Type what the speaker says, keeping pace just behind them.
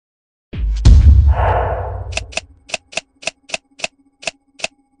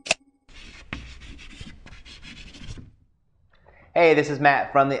Hey, this is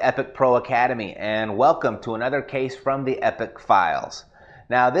Matt from the Epic Pro Academy, and welcome to another case from the Epic Files.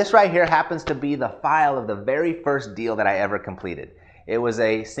 Now, this right here happens to be the file of the very first deal that I ever completed. It was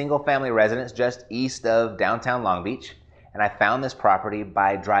a single-family residence just east of downtown Long Beach, and I found this property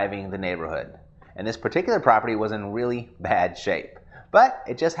by driving the neighborhood. And this particular property was in really bad shape, but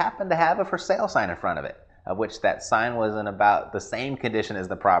it just happened to have a for sale sign in front of it, of which that sign was in about the same condition as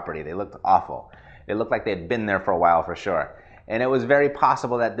the property. They looked awful. It looked like they had been there for a while for sure. And it was very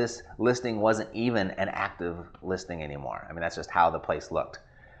possible that this listing wasn't even an active listing anymore. I mean, that's just how the place looked.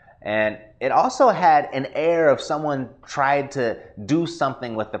 And it also had an air of someone tried to do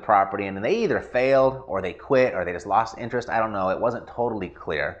something with the property and they either failed or they quit or they just lost interest. I don't know. It wasn't totally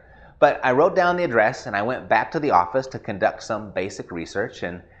clear. But I wrote down the address and I went back to the office to conduct some basic research,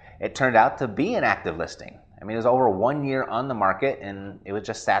 and it turned out to be an active listing. I mean, it was over 1 year on the market and it was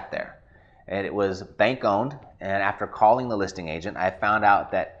just sat there. And it was bank owned, and after calling the listing agent, I found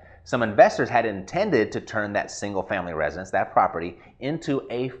out that some investors had intended to turn that single family residence, that property, into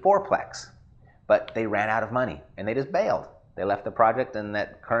a fourplex. But they ran out of money and they just bailed. They left the project in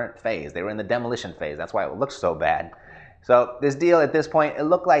that current phase. They were in the demolition phase. That's why it looked so bad. So this deal at this point, it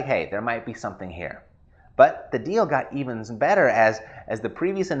looked like, hey, there might be something here. But the deal got even better as the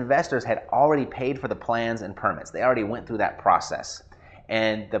previous investors had already paid for the plans and permits. They already went through that process.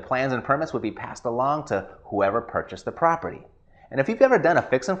 And the plans and permits would be passed along to whoever purchased the property. And if you've ever done a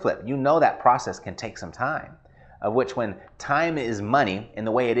fix and flip, you know that process can take some time, of which when time is money in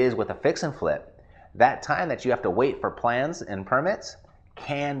the way it is with a fix and flip, that time that you have to wait for plans and permits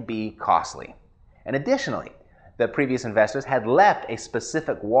can be costly. And additionally, the previous investors had left a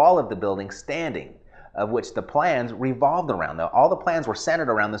specific wall of the building standing, of which the plans revolved around. All the plans were centered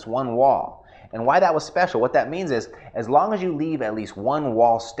around this one wall. And why that was special, what that means is, as long as you leave at least one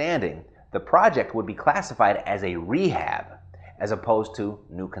wall standing, the project would be classified as a rehab as opposed to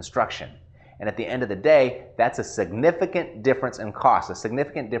new construction. And at the end of the day, that's a significant difference in cost, a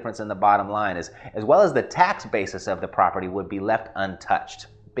significant difference in the bottom line, as well as the tax basis of the property would be left untouched.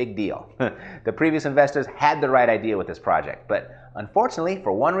 Big deal. The previous investors had the right idea with this project, but unfortunately,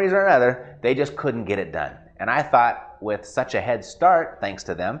 for one reason or another, they just couldn't get it done. And I thought with such a head start, thanks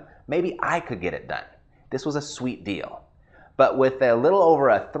to them, maybe I could get it done. This was a sweet deal. But with a little over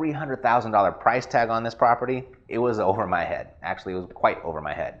a $300,000 price tag on this property, it was over my head. Actually, it was quite over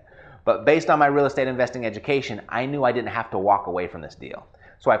my head. But based on my real estate investing education, I knew I didn't have to walk away from this deal.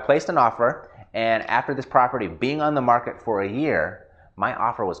 So I placed an offer, and after this property being on the market for a year, my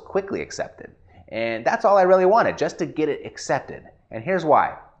offer was quickly accepted. And that's all I really wanted, just to get it accepted. And here's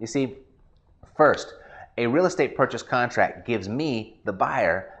why. You see, first, a real estate purchase contract gives me, the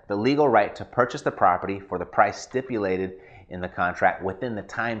buyer, the legal right to purchase the property for the price stipulated in the contract within the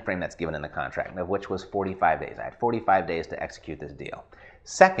time frame that's given in the contract, of which was 45 days. I had 45 days to execute this deal.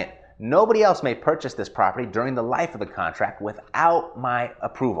 Second, nobody else may purchase this property during the life of the contract without my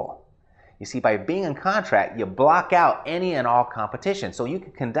approval. You see, by being in contract, you block out any and all competition, so you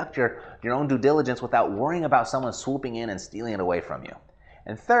can conduct your own due diligence without worrying about someone swooping in and stealing it away from you.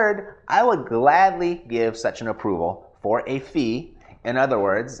 And third, I would gladly give such an approval for a fee. In other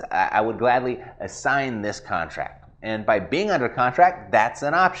words, I would gladly assign this contract. And by being under contract, that's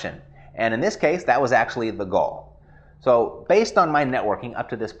an option. And in this case, that was actually the goal. So based on my networking up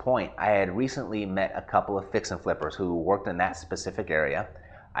to this point, I had recently met a couple of fix and flippers who worked in that specific area.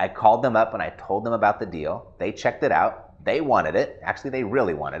 I called them up and I told them about the deal. They checked it out. They wanted it. Actually, they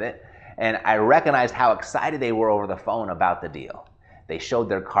really wanted it. And I recognized how excited they were over the phone about the deal. They showed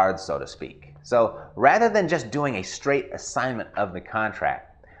their cards, so to speak. So rather than just doing a straight assignment of the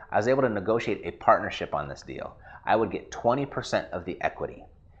contract, I was able to negotiate a partnership on this deal. I would get 20% of the equity.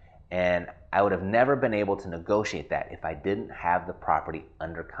 And I would have never been able to negotiate that if I didn't have the property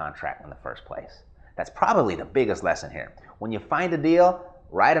under contract in the first place. That's probably the biggest lesson here. When you find a deal,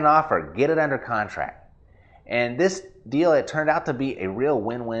 write an offer, get it under contract. And this deal, it turned out to be a real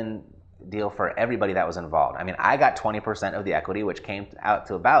win-win deal for everybody that was involved. I mean, I got 20% of the equity, which came out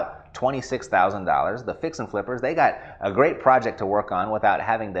to about $26,000. The fix and flippers, they got a great project to work on without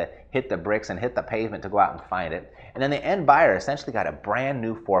having to hit the bricks and hit the pavement to go out and find it. And then the end buyer essentially got a brand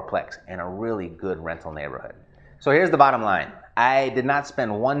new fourplex in a really good rental neighborhood. So here's the bottom line. I did not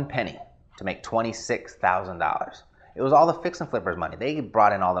spend one penny to make $26,000. It was all the fix and flippers money. They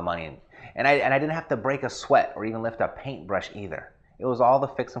brought in all the money. And I didn't have to break a sweat or even lift a paintbrush either. It was all the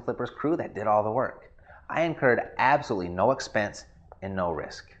fix and flippers crew that did all the work. I incurred absolutely no expense and no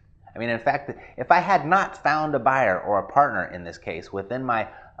risk. I mean, in fact, if I had not found a buyer or a partner in this case within my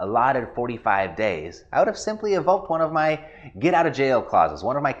allotted 45 days, I would have simply evoked one of my get out of jail clauses,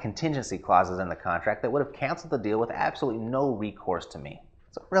 one of my contingency clauses in the contract that would have canceled the deal with absolutely no recourse to me.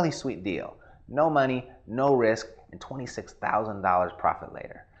 It's a really sweet deal. No money, no risk, and $26,000 profit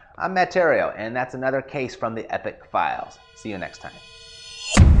later. I'm Matt Theriault, and that's another case from the Epic Files. See you next time.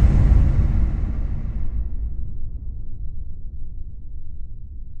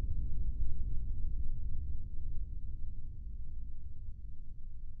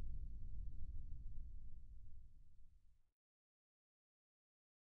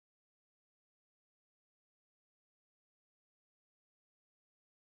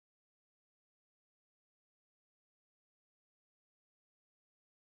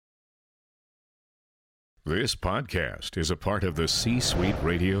 This podcast is a part of the C-Suite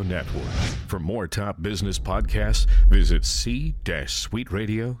Radio Network. For more top business podcasts, visit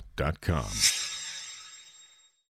c-suiteradio.com.